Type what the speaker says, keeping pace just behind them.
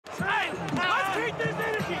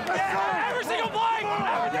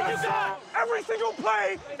every single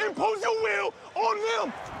play, impose your will on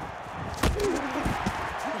them. You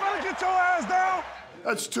better get your ass down.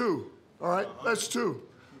 That's 2, all right? That's 2.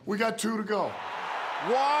 We got 2 to go.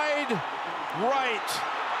 Wide right.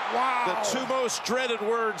 Wow. The 2 most dreaded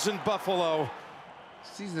words in Buffalo.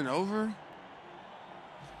 Season over?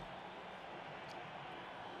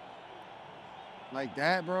 Like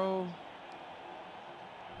that, bro?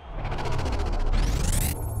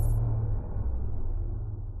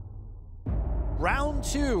 Round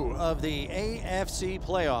 2 of the AFC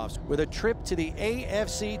playoffs with a trip to the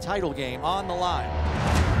AFC title game on the line.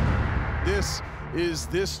 This is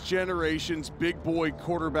this generation's big boy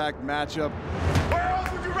quarterback matchup. Where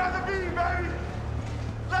else would you rather be, baby?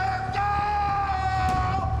 Let's go!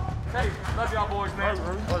 Hey, love y'all boys, man.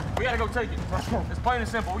 We gotta go take it. It's plain and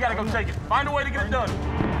simple. We gotta go take it. Find a way to get it done.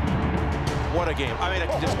 What a game. I mean,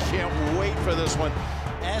 I just can't wait for this one.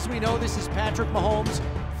 As we know, this is Patrick Mahomes'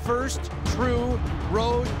 first true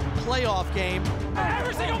road playoff game.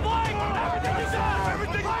 Every single play! Everything is done!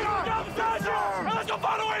 Everything is done! Let's go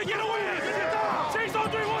find a way to get a win! Chase on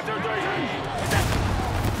 3, 1, 2, 3.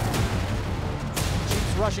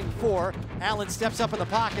 Chiefs rushing 4. Allen steps up in the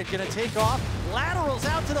pocket, gonna take off. Laterals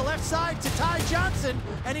out to the left side to Ty Johnson,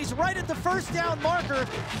 and he's right at the first down marker.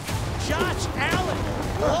 Josh Allen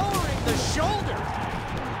lowering the shoulder.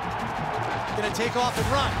 Gonna take off and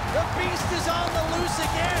run. The beast is on the loose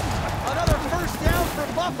again. Another first down for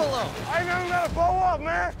Buffalo. I ain't never let it blow up,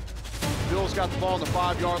 man. Bills got the ball on the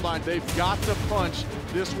 5-yard line. They've got to punch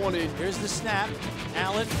this one in. Here's the snap.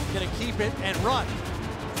 Allen gonna keep it and run.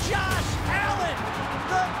 Josh Allen,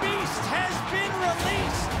 the beast has been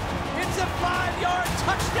released. It's a 5-yard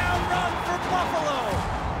touchdown run for Buffalo.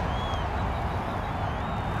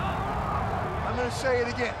 I'm going to say it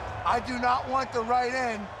again. I do not want the right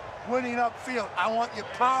end winning upfield. I want you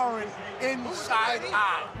powering inside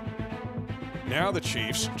out. Now the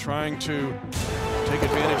Chiefs trying to take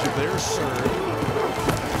advantage of their serve.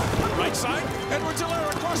 Right side,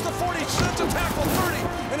 Edwards-Helaire across the 40, sends a tackle 30,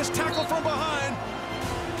 and is tackled from behind.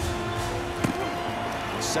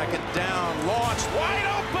 Second down, launched, wide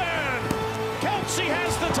open! Kelsey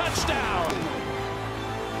has the touchdown!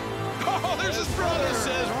 Oh, there's his brother.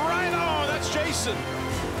 Says right on, that's Jason.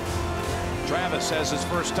 Travis has his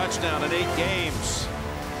first touchdown in 8 games.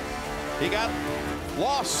 He got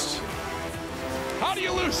lost. How do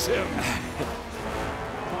you lose him?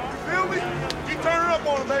 Feel me? You turn it up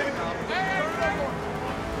on him, baby.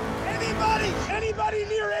 Anybody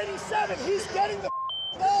near 87, he's getting the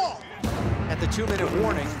ball. At the 2-minute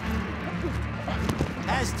warning,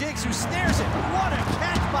 has Diggs who snares it. What a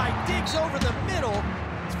catch by Diggs over the middle.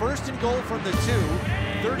 It's first and goal from the 2.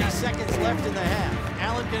 30 seconds left in the half.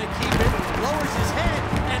 Allen gonna keep it, lowers his head,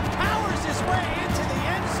 and powers his way into the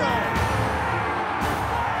end zone.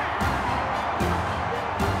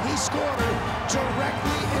 He scored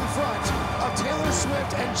directly in front of Taylor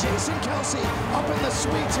Swift and Jason Kelsey up in the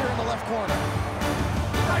suites here in the left corner.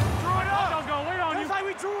 I was gonna wait on you. That's how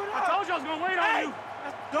we drew it up. I told you I was gonna wait on you.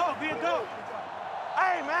 Dog, be a dog.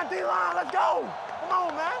 Hey, man, D-line, let's go. Come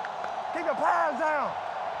on, man. Keep your pads down.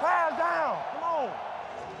 Pads down. Come on.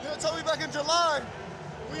 You know, told me back in July,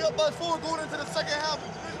 we up by 4 going into the second half of the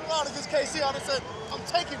divisional round against KC. I said, I'm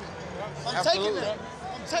taking it. I'm taking it.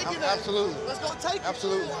 I'm taking it. Absolutely. Let's go take it.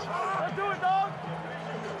 Absolutely. Let's do it, dog.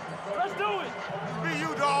 Let's do it. Be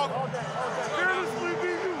you, dog. Fearlessly be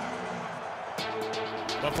you.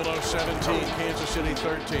 Buffalo 17, Kansas City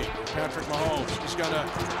 13. Patrick Mahomes, he's gonna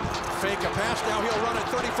fake a pass. Now he'll run at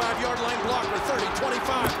 35-yard line blocker, 30,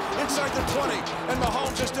 25, inside the 20, and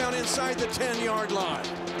Mahomes is down inside the 10-yard line.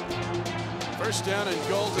 First down and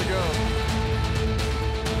goal to go.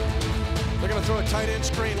 They're gonna throw a tight end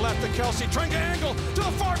screen left to Kelsey, trying to angle to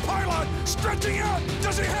the far pylon, stretching out.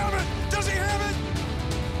 Does he have it? Does he have it?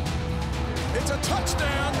 It's a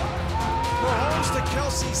touchdown. Mahomes to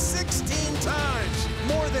Kelsey 16 times.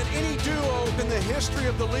 More than any duo in the history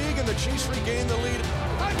of the league, and the Chiefs regain the lead.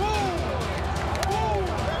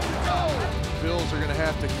 Bills are going to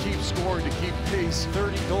have to keep scoring to keep pace.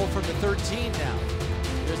 30 goal from the 13 now.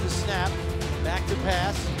 There's the snap, back to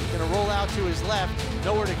pass, gonna roll out to his left,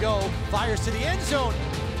 nowhere to go, fires to the end zone,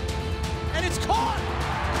 and it's caught!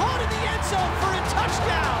 Caught in the end zone for a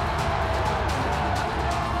touchdown!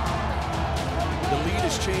 The lead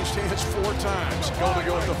has changed hands 4 times. Goal to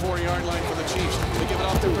go at the 4-yard line for the Chiefs. They give it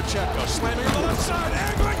off to Pacheco. Slamming on the left side.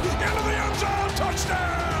 Angling into the end zone.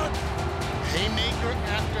 Touchdown! Haymaker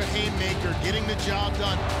after haymaker, getting the job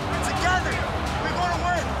done. Together, we're going to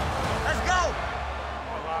win. Let's go.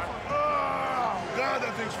 God,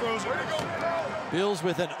 that thing's frozen. Bills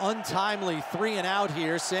with an untimely 3-and-out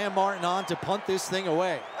here. Sam Martin on to punt this thing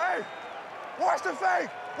away. Hey, Watch the fake.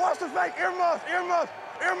 Watch the fake. Earmuffs, earmuffs,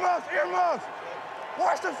 earmuffs, earmuffs.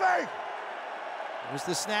 Watch the fake. There's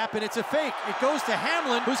the snap, and it's a fake. It goes to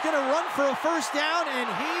Hamlin, who's going to run for a first down, and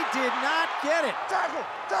he did not get it. Tackle,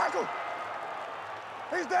 tackle.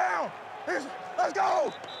 He's down. Let's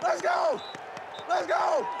go. Let's go. Let's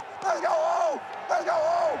go. Let's go home. Let's go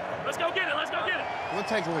home. Let's go get it. Let's go get it. One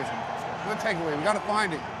takeaway. One takeaway. We got to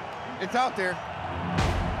find it. It's out there.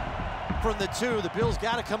 From the 2, the Bills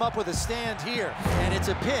got to come up with a stand here, and it's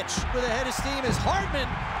a pitch with a head of steam as Hartman,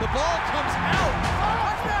 the ball comes out.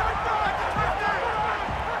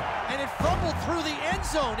 And it fumbled through the end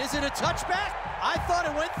zone. Is it a touchback? I thought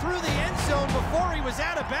it went through the end zone before he was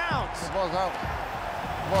out of bounds. The ball's out.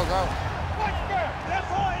 The ball's out. That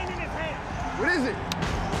ball ain't in his hand. What is it?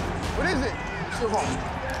 What is it? It's your ball.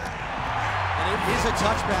 And it is a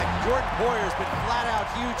touchback. Jordan Poyer's been flat out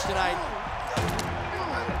huge tonight.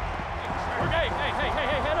 Hey,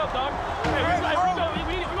 head up, dog. Hey,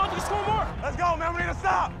 we want to score more. Let's go, man. We need to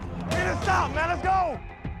stop. We need to stop, man. Let's go.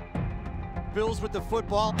 Bills with the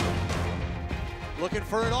football. Looking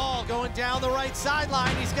for it all, going down the right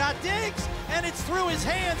sideline. He's got Diggs, and it's through his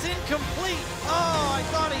hands, incomplete. Oh, I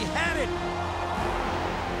thought he had it.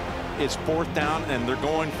 It's 4th down, and they're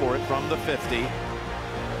going for it from the 50.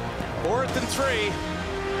 4th and 3.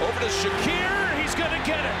 Over to Shakir. He's going to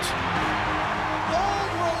get it.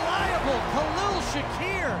 Old, reliable Khalil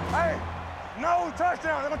Shakir. Hey, no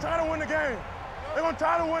touchdown. They're going to try to win the game. They're going to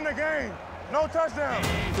try to win the game. No touchdown.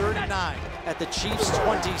 3rd and 9 at the Chiefs'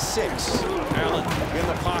 26. Allen in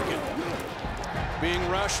the pocket, being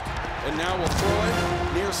rushed, and now will throw it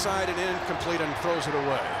near side and incomplete and throws it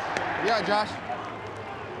away. Yeah, Josh.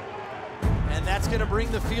 And that's going to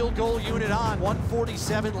bring the field goal unit on.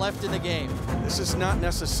 1:47 left in the game. This is not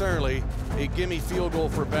necessarily a gimme field goal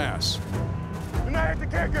for Bass. Do not hit the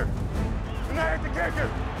kicker. Do not hit the kicker.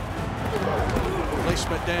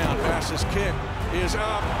 Placement down. Bass's kick is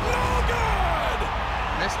up. No good!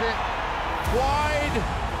 Missed it. Wide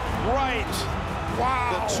right.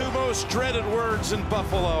 Wow. The 2 most dreaded words in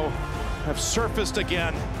Buffalo have surfaced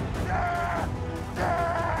again.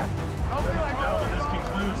 This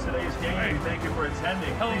concludes today's game. Thank you for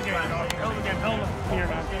attending.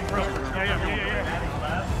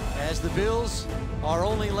 As the Bills are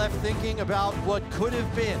only left thinking about what could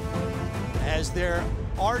have been, as their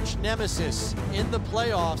arch nemesis in the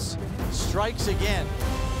playoffs strikes again.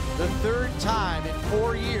 The 3rd time in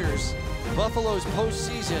 4 years, Buffalo's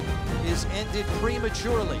postseason is ended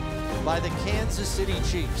prematurely by the Kansas City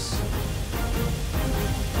Chiefs.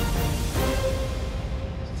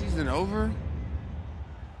 Season over?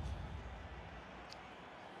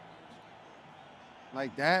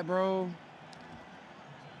 Like that, bro?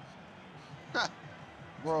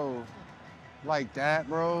 Bro, like that,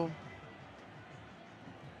 bro?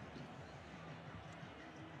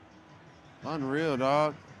 Unreal,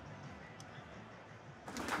 dog.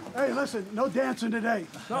 Hey, listen, no dancing today,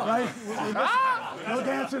 right? No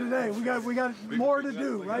dancing today. We got more to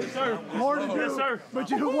do, right? Yes, sir. More to do. Yes, sir. But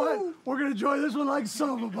you know what? We're gonna enjoy this one like son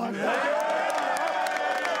of a bun.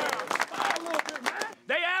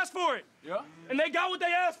 They asked for it. Yeah. And they got what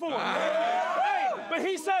they asked for. Hey, but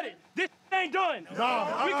he said it. This ain't done. We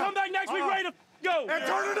come back next week ready to go. And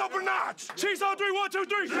turn it up a notch. Chiefs on 3, 1, 2,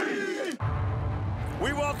 3.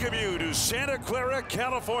 We welcome you to Santa Clara,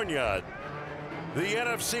 California. The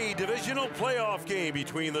NFC Divisional Playoff game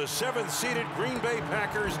between the 7th-seeded Green Bay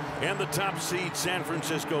Packers and the top-seed San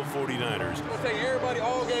Francisco 49ers. We'll take everybody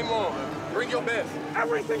all game long. Bring your best.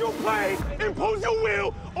 Every single play, impose your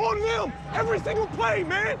will on them. Every single play,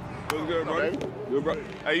 man. What's good, bro? Good, bro.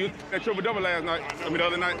 Hey, you that triple-double last night. I mean, the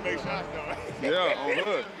other night. Yeah, on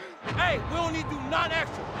hood. Hey, we don't need to do nothing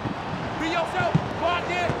extra. Be yourself. Go out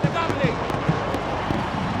there and dominate.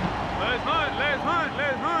 Let's hunt, let's hunt,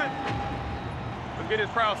 let's hunt. Let's get this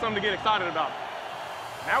crowd something to get excited about.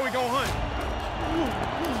 Now we gonna hunt.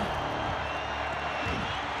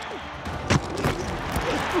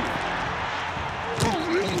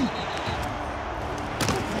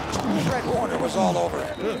 Fred Warner was all over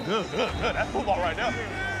it. Good. That's football right there.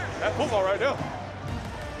 That's football right there.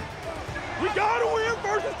 We gotta win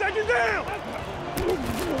 1st and 2nd down.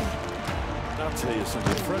 I'll tell you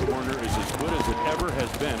something, Fred Warner is as good as it ever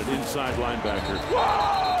has been at inside linebacker.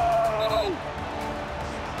 Whoa!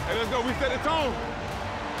 Hey, let's go. We set the tone.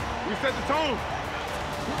 We set the tone.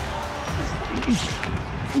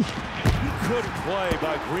 Good play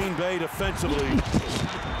by Green Bay defensively.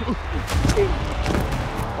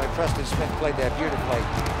 Preston Smith played that beautifully.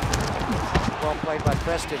 Well played by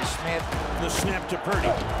Preston Smith. The snap to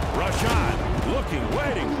Purdy. Rush on. Looking,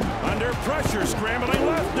 waiting. Under pressure. Scrambling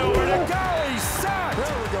left. Nowhere to go. He's sacked.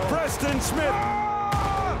 Preston Smith.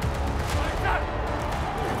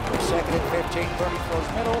 Second and 15, Purdy throws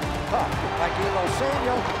middle, caught by Deebo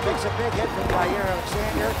Samuel, takes a big hit from Jair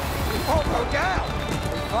Alexander. Oh, go down!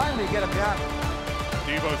 We finally get him down.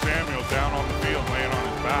 Deebo Samuel down on the field, laying on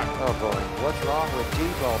his back. Oh boy, what's wrong with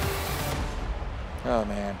Deebo? Oh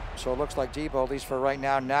man, so it looks like Deebo, at least for right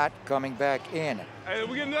now, not coming back in. Hey,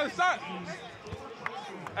 we get another stop.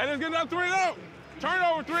 Hey, let's get another 3 and out.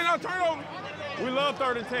 Turnover, 3 and out, turnover. We love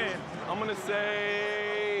 3rd and 10. I'm gonna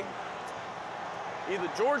say either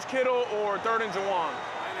George Kittle or 3rd and Jawan.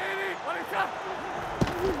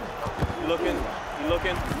 You looking,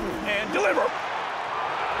 and deliver.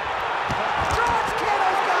 George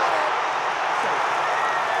Kittle's got it!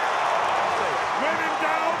 When in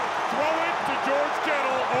doubt, throw it to George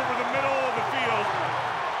Kittle over the middle of the field.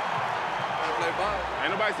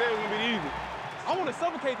 Ain't nobody said it was gonna be easy. I want to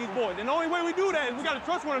suffocate these boys, and the only way we do that is we got to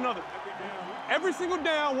trust one another. Every single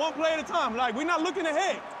down, one play at a time. Like, we're not looking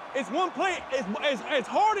ahead. It's one play, as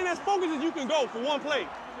hard and as focused as you can go for one play.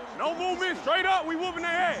 No movement, straight up, we whooping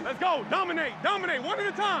their head. Let's go, dominate, one at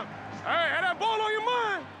a time. All right, have that ball on your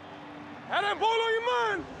mind. Have that ball on your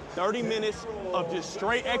mind. 30 minutes of just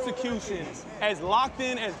straight executions, as locked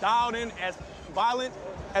in, as dialed in, as violent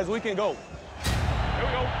as we can go. Here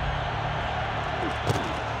we go.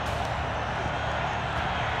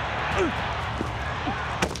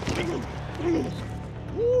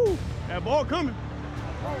 Woo! That ball coming.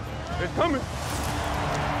 It's coming.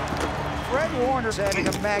 Fred Warner's having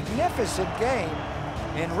a magnificent game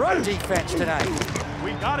in run defense tonight.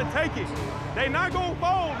 We gotta take it. They not gonna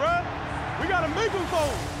fold, bruh. We gotta make them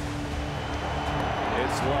fold.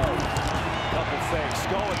 It's low. Couple fakes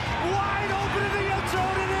going wide open in the end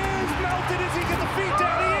zone. It is melted as he gets the feet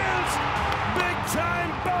down. He is. Big time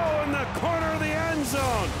Bo in the corner of the end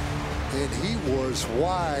zone. And he was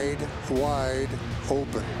wide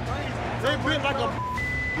open. They bit like a...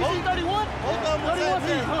 You see 31? 31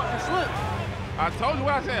 said, huh, it slipped. I told you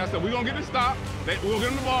what I said. I said, we're gonna get the stop. We're gonna get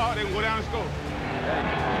them the ball. They can go down and score. Hey,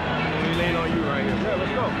 we lean on you right here. Yeah,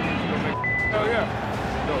 let's go. Hell yeah.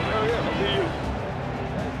 Go. Hell yeah. I'll see you.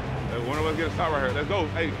 Hey, one of us get a stop right here. Let's go.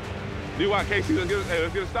 Hey, DYKC,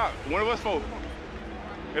 let's get a stop. One of us four.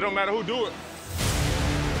 It don't matter who do it.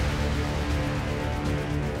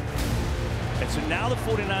 And so now the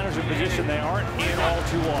 49ers are in position they aren't in all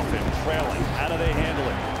too often, trailing. How do they handle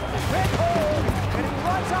it? Big hold, and he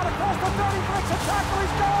runs out across the 30, breaks a tackle,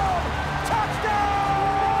 he's gone! Touchdown!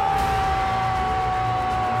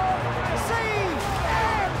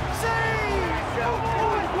 C-M-C!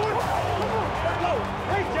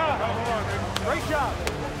 Great job! Great job!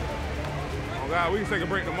 Oh God, we can take a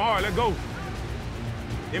break tomorrow. Let's go.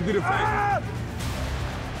 Empty the fence.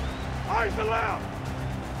 Ice allowed.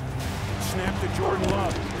 Snap to Jordan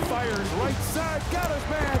Love. Fires right side. Got his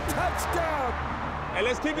man. Touchdown. Hey,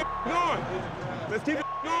 let's keep it going. Let's keep it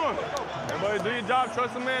going. Everybody do your job.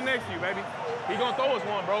 Trust the man next to you, baby. He gonna throw us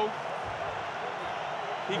one, bro.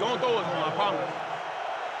 He gonna throw us one, I promise.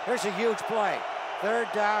 Here's a huge play.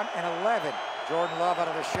 3rd down and 11. Jordan Love out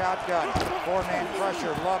of the shotgun. 4-man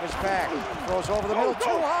pressure. Love is back. Throws over the middle.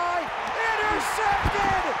 Too high.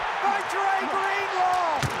 Intercepted by Dre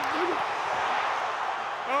Greenlaw.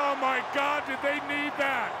 Oh my God, did they need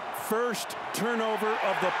that? First turnover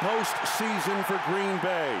of the postseason for Green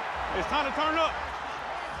Bay. It's time to turn up.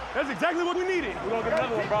 That's exactly what we needed. We're gonna get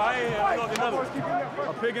another one, bro. We're gonna get another one.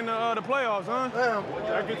 I'm picking the playoffs, huh? Yeah.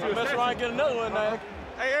 That gets you a mess around and get another one now.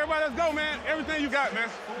 Hey, everybody, let's go, man. Everything you got, man.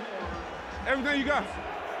 Everything you got.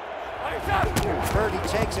 Purdy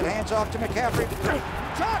takes it, hands off to McCaffrey.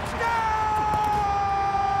 Touchdown!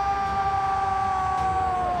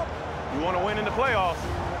 You want to win in the playoffs,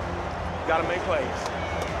 you got to make plays.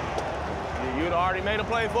 You'd already made a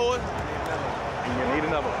play for it, and you need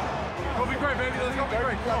another one. It's going to be great, baby. Let's go. Be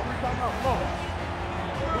great. Come on.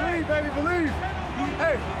 Believe, baby, believe.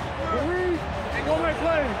 Hey, believe and go make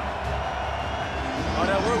plays. All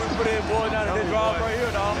that work we put in, boy, down in this drive right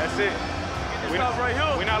here, dog. That's it. We're not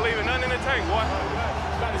leaving nothing in the tank, boy.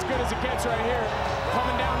 About as good as it gets right here.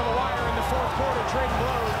 Coming down to the wire in the 4th quarter, trading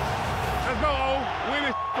blows. Let's go, O. Win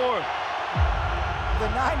this for us. The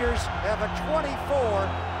Niners have a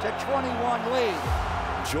 24-21 lead.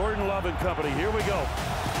 Jordan Love and company, here we go.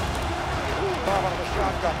 Love out of the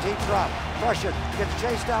shotgun, deep drop, pressure, gets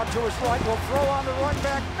chased out to his right, will throw on the run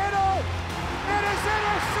back, middle, it is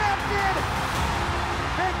intercepted!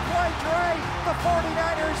 Big play, Dre, the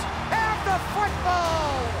 49ers have the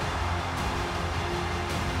football!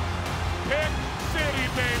 Pick City,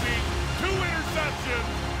 baby. 2 interceptions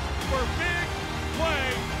for big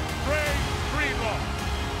play, Dre Greenlaw.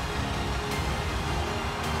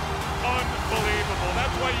 Unbelievable.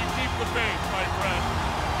 That's why you keep the veins, my friend.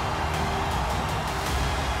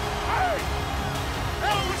 Hey!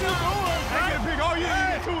 Hey, what you doing? I get a big all you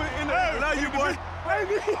need to it in the. Hey, love you, boy. Hey,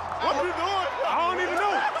 what you doing? I don't even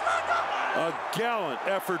know. A gallant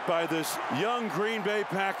effort by this young Green Bay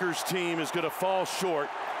Packers team is going to fall short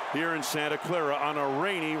here in Santa Clara on a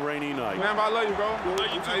rainy, rainy night. Man, I love you, bro.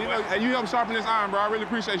 Love you too, hey, you helped sharpen this iron, bro. I really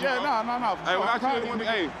appreciate you. Yeah, bro. no. Hey, well,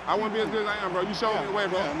 I want to be as good as I am, bro. You showed me the way,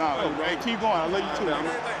 bro. Yeah, hey, keep going. I love you too, man.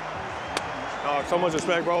 So much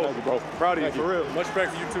respect, bro. Thank you, bro. Proud of you, for real. Much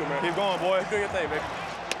respect for you too, man. Keep going, boy. Keep doing your thing, baby.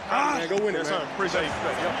 Man, go win it, man. Appreciate you.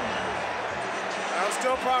 I'm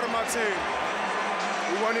still proud of my team.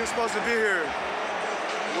 We weren't even supposed to be here.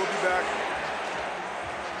 We'll be back.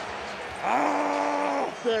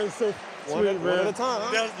 That is so sweet, man. One at a time,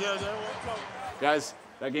 huh? Yeah. Guys,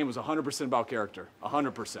 that game was 100% about character,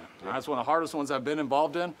 100%. That's one of the hardest ones I've been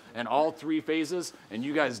involved in all 3 phases, and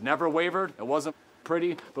you guys never wavered. It wasn't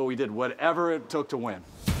pretty, but we did whatever it took to win.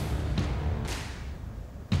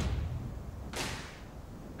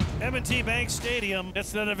 M&T Bank Stadium.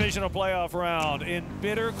 It's the divisional playoff round in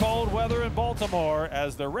bitter cold weather in Baltimore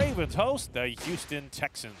as the Ravens host the Houston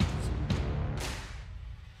Texans.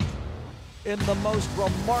 In the most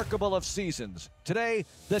remarkable of seasons, today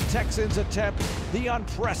the Texans attempt the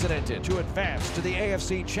unprecedented to advance to the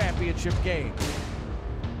AFC Championship game.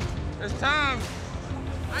 It's time.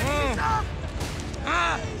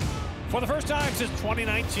 For the first time since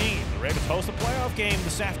 2019, the Ravens host a playoff game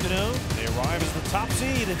this afternoon. They arrive as the top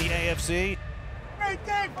seed in the AFC. Great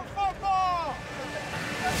day for football!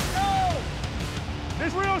 Let's go!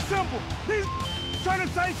 It's real simple. These trying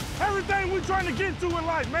to take everything we're trying to get to in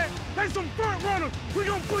life, man. They some front runners. We're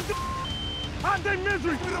gonna put them out their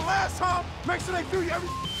misery. For the last time, make sure they feel you every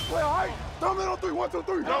play, all right? Throw them in on 3, 1, 2,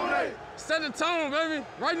 3. Dominate. Set the tone, baby.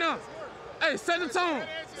 Right now. Hey, set the tone.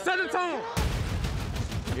 Set the tone.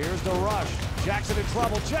 Here's the rush. Jackson in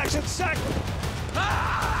trouble. Jackson sacked.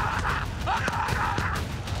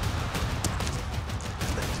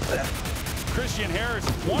 Christian Harris,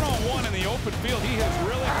 one-on-one in the open field. He has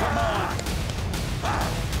really come on.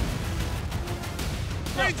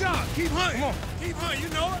 Great job. Keep hunting. Come on. Keep hunting. You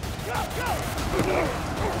know it. Go.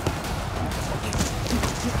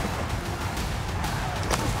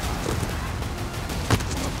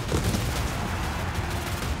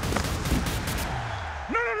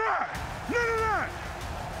 No.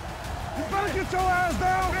 You better get your ass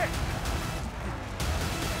down.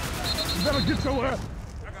 You better get your ass.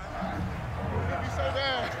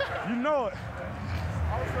 You know it.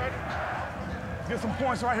 Get some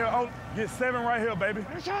points right here. Oh, get 7 right here, baby.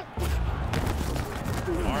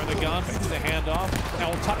 Lamar in the gun, makes the handoff. Now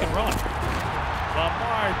we'll tuck and run.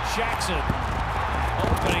 Lamar Jackson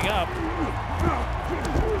opening up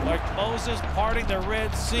like Moses parting the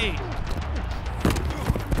Red Sea.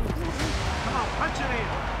 Come on, punch it in.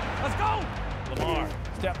 Let's go. Lamar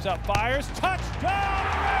steps up, fires, touchdown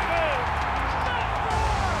Ravens!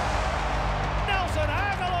 Nelson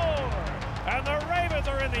Aguilar! And the Ravens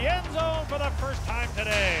are in the end zone for the first time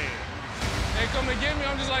today. They come to get me,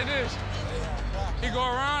 I'm just like this. He go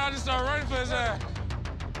around, I just start running for his ass.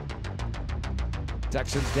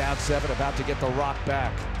 Texans down 7, about to get the rock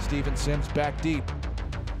back. Steven Sims back deep.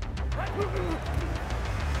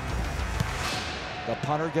 The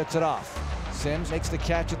punter gets it off. Sims makes the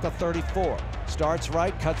catch at the 34. Starts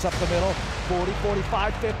right, cuts up the middle. 40,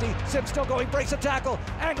 45, 50. Sims still going, breaks a tackle.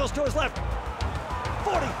 Angles to his left.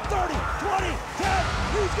 40, 30, 20, 10.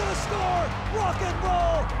 He's going to score. Rock and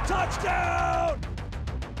roll. Touchdown.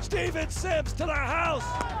 Steven Sims to the house.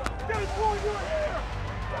 That's why you're here.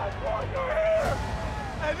 That's why you're here.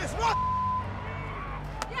 Hey, this one.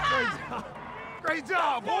 Yeah. Great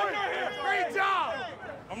job, boy. Great job.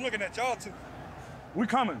 I'm looking at y'all too. We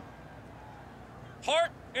coming.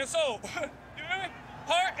 Heart and soul. You hear me?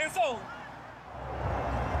 Heart and soul.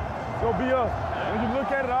 Go be us. When you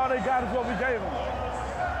look at it, all they got is what we gave them.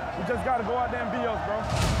 We just got to go out there and be us, bro.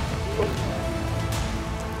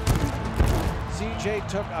 CJ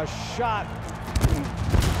took a shot.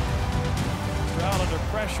 Stroud under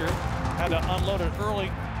pressure, had to unload it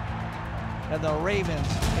early. And the Ravens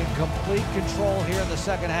in complete control here in the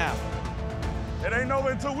second half. It ain't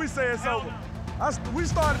over until we say it's over. We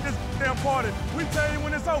started this damn party. We tell you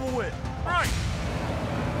when it's over with. Right.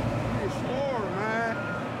 Sure, man.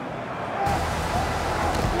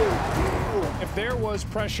 If there was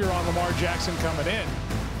pressure on Lamar Jackson coming in,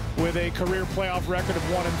 with a career playoff record of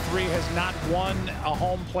 1-3, has not won a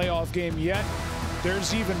home playoff game yet,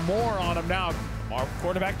 there's even more on him now. Lamar,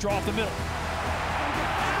 quarterback draw off the middle.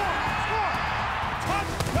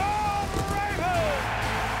 Touchdown Ravens!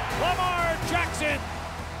 Lamar Jackson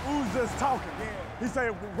Who's just talking? He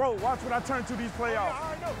said, bro, watch what I turn to these playoffs.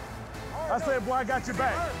 I said, boy, I got your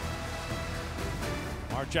back.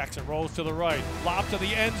 Lamar Jackson rolls to the right, lob to the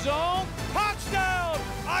end zone, touchdown!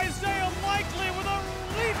 Isaiah Likely with a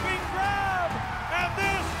leaping grab, and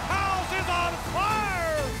this house is on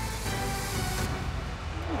fire!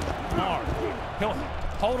 Lamar, he'll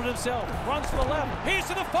hold it himself, runs to the left, he's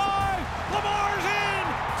to the 5, Lamar's in!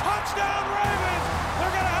 Touchdown Ravens!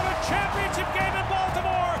 They're gonna have a championship game in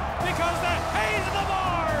Baltimore because the Hayes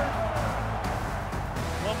Lamar!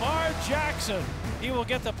 Lamar Jackson, he will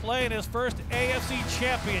get to play in his first AFC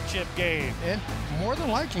championship game. And more than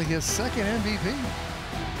likely his second MVP.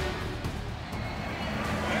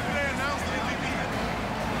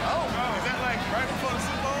 Oh, is that like right before the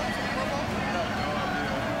Super Bowl?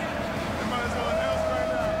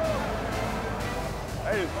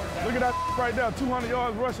 Hey, look at that right there, 200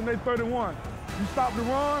 yards rushing, they 31. You stop the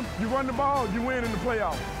run, you run the ball, you win in the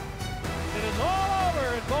playoffs. It is all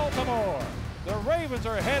over in Baltimore. The Ravens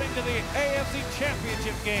are heading to the AFC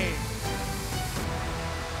Championship game.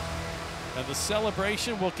 And the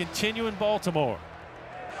celebration will continue in Baltimore.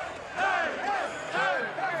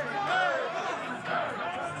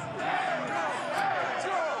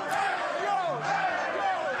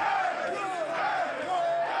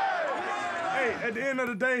 Hey, at the end of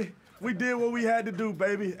the day, we did what we had to do,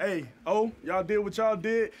 baby. Hey, O, y'all did what y'all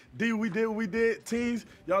did. D, we did what we did. Teams,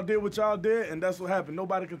 y'all did what y'all did, and that's what happened.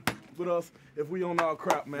 Nobody can with us if we on our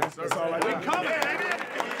crap, man. That's all I got. We coming,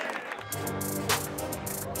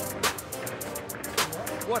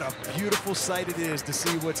 What a beautiful sight it is to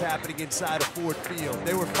see what's happening inside of Ford Field.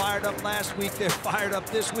 They were fired up last week. They're fired up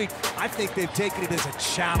this week. I think they've taken it as a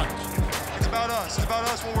challenge. It's about us. It's about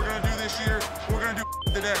us, what we're going to do this year, what we're going to do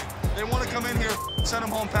today. They want to come in here, send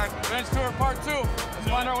them home packed. Bench tour part 2. Let's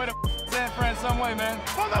find our way to San Fran some way, man.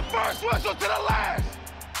 From the first whistle to the last,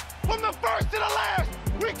 from the first to the last,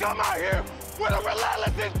 we come out here with a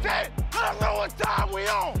relentless intent. Let them know what time we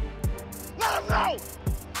on. Let them know.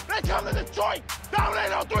 They come to Detroit.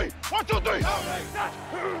 Dominate on 3. 1, 2, 3.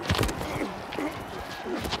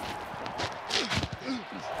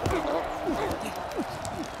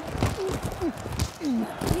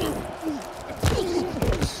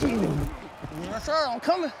 Yes, sir, I'm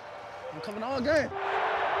coming. I'm coming all game.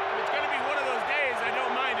 It's going to be one of those days. I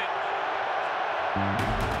don't mind it.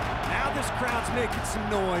 Now this crowd's making some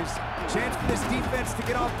noise. Chance for this defense to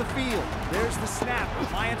get off the field. There's the snap.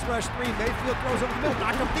 Lions rush 3. Mayfield throws over the middle.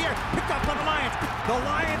 Knocked up the air. Picked up on the Lions. The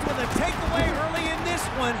Lions with a takeaway early in this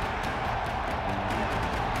one.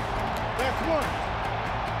 That's one.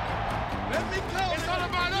 Let me go. It's all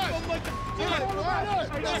about us.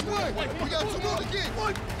 That's one. We got 2 more to get.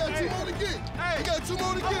 We got 2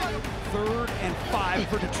 more to get. 3rd and 5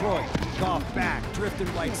 for Detroit. Goff back,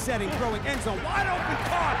 drifting right, setting, throwing, end zone, wide open,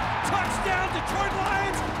 caught. Touchdown, Detroit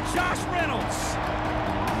Lions, Josh Reynolds.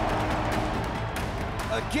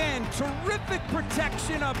 Again, terrific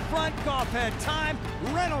protection up front. Goff had time.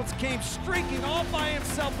 Reynolds came streaking all by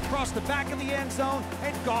himself across the back of the end zone,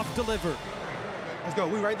 and Goff delivered. Let's go,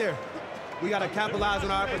 we right there. We got to capitalize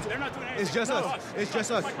on our opportunity. It's just us. It's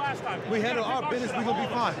just us. We handle our business, we're going to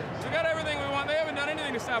be fine. We got everything we want. They haven't done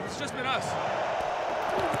anything to stop us. It's just been us.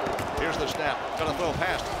 Here's the snap. Gonna throw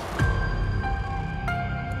past.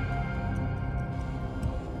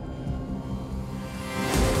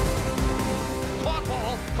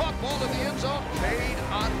 Caught ball in the end zone. Paid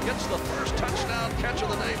on, gets the first touchdown catch of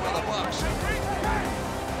the day for the Bucs.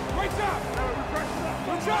 Great job.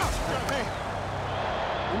 Good job. Hey.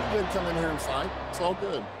 We didn't come in here and fight. It's all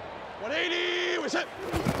good. 180. We're set.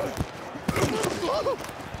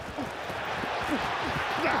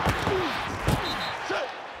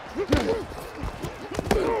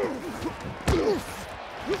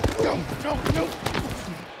 Go.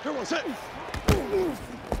 Come on, set.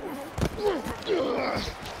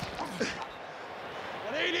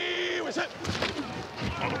 180. We're set.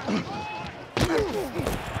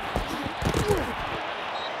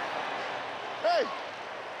 Hey,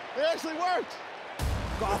 it actually worked.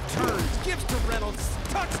 Goff turns, gives to Reynolds.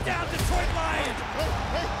 Touchdown, Detroit Lions.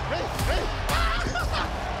 Hey.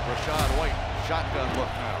 Rachaad White, shotgun look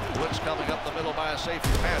now. Blitz coming up the middle by a safety.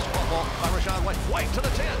 Pass football by Rachaad White. White to the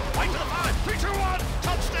 10, White to the 5. 3, 2, 1.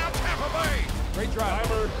 Touchdown, Tampa Bay. Great drive.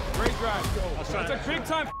 Great drive. That's a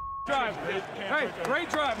big-time drive. Hey, great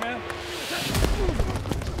drive, man.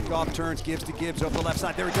 Goff turns, gives to Gibbs over the left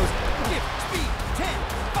side. There he goes. Gibbs, speed, 10,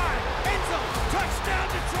 5, end zone. Touchdown,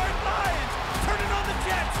 Detroit Lions. Turning on the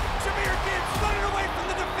Jets. Jahmyr Gibbs running away from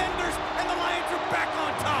the defenders, and the Lions are back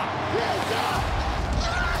on top.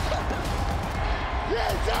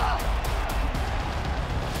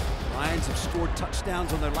 Lions have scored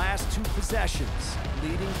touchdowns on their last 2 possessions,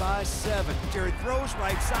 leading by 7. Jared throws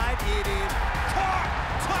right side, it is caught!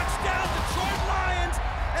 Touchdown, Detroit Lions!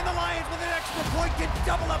 And the Lions with an extra point can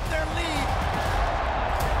double up their lead.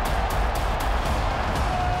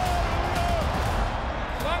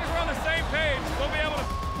 As long as we're on the same page, we'll be able to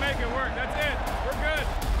make it work. That's it. We're good.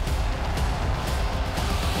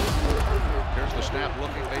 Here's the snap,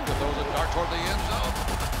 looking. Nathan throws a dart toward the end zone.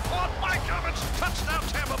 Caught by Cummins. Touchdown,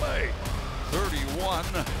 Tampa Bay. 31-23.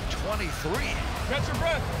 Catch your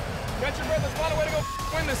breath. Catch your breath. Let's find a way to go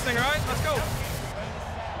win this thing, all right? Let's go.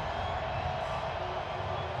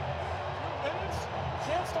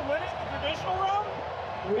 Chance to win it, divisional round?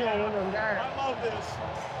 Yeah, I love this.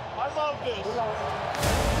 I love this.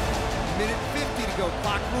 Minute 50 to go,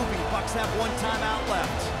 clock moving. Bucks have 1 timeout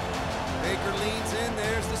left. Baker leans in,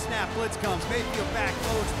 there's the snap, blitz comes. Mayfield back,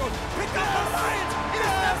 throws, picked up by the Lions!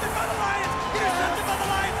 Intercepted by the Lions! Intercepted by the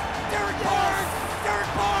Lions! Derek Barnes!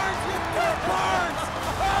 Derek Barnes! Derek Barnes!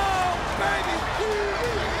 Oh, baby!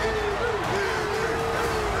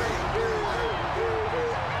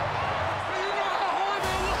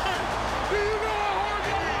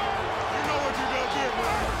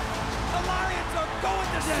 The Lions are going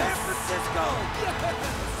to San Francisco!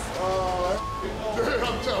 Dude,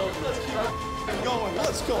 I'm telling you. Let's keep going.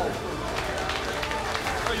 Let's go.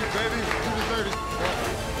 Are you baby? You deserve it.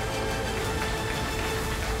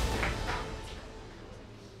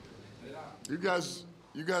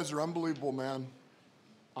 You guys are unbelievable, man.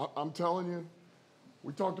 I'm telling you,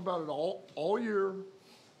 we talked about it all year.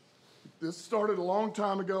 This started a long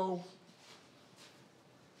time ago.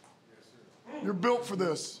 You're built for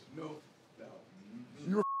this. No.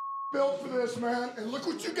 You're built for this, man. And look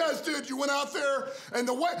what you guys did. You went out there, and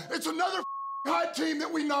it's another hot team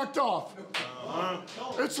that we knocked off.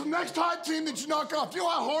 It's the next hot team that you knock off. Do you know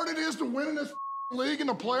how hard it is to win in this league in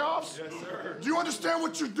the playoffs? Yes, sir. Do you understand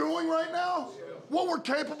what you're doing right now? What we're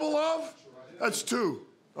capable of? That's 2.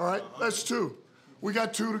 All right? That's 2. We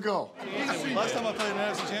got 2 to go. Last time I played in the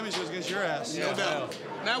NFC Championship was against your ass. No doubt.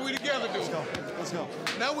 Now we together, dude. Let's go. Let's go.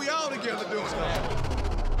 Now we all together, dude. Let's go.